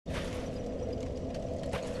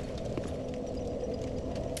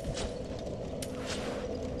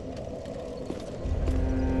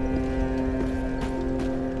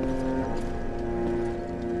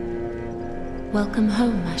Welcome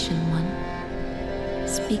home, Ashen One.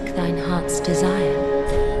 Speak thine heart's desire.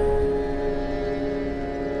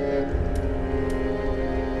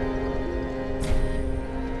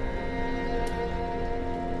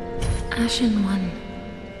 Ashen One,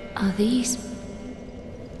 are these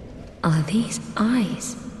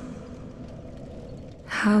eyes?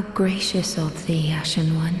 How gracious of thee,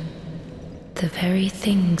 Ashen One. The very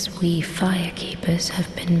things we Firekeepers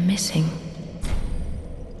have been missing.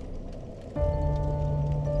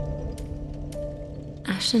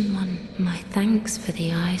 Ashen One, my thanks for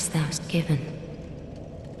the eyes thou'st given.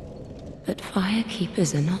 But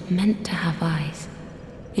Firekeepers are not meant to have eyes.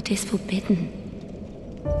 It is forbidden.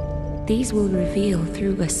 These will reveal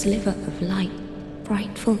through a sliver of light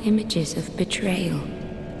frightful images of betrayal.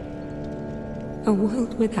 A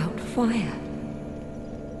world without fire.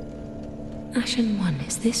 Ashen One,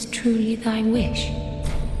 is this truly thy wish?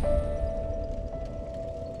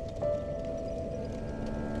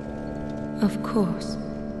 Of course.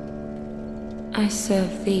 I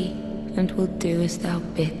serve thee, and will do as thou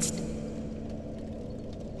bidst.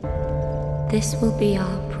 This will be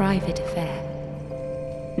our private affair.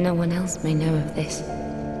 No one else may know of this.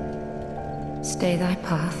 Stay thy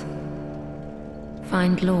path.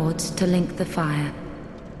 Find lords to link the fire,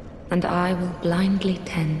 and I will blindly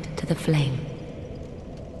tend to the flame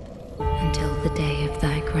until the day of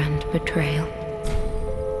thy grand betrayal.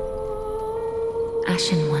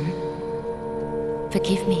 Ashen One,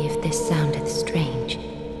 forgive me if this soundeth strange.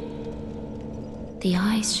 The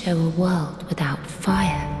eyes show a world without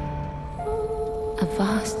fire, a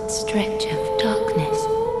vast stretch of darkness.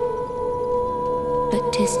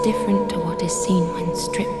 But 'tis different to what is seen when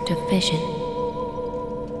stripped of vision.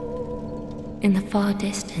 In the far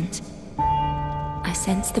distance, I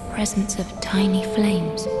sense the presence of tiny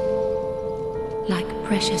flames, like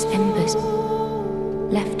precious embers,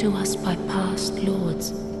 left to us by past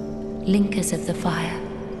lords, linkers of the fire.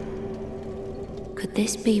 Could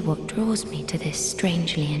this be what draws me to this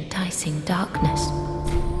strangely enticing darkness?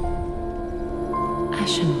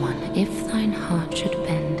 Ashen One, if thine heart should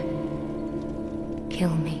bend,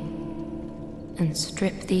 kill me, and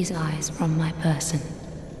strip these eyes from my person.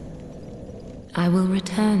 I will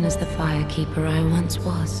return as the Firekeeper I once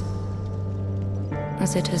was,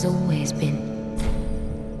 as it has always been.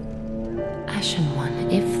 Ashen One,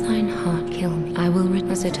 if thine heart kill me, I will return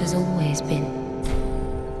as it has always been.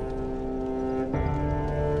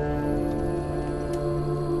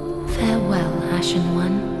 Farewell, Ashen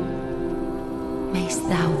One. Mayst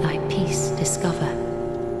thou thy peace discover.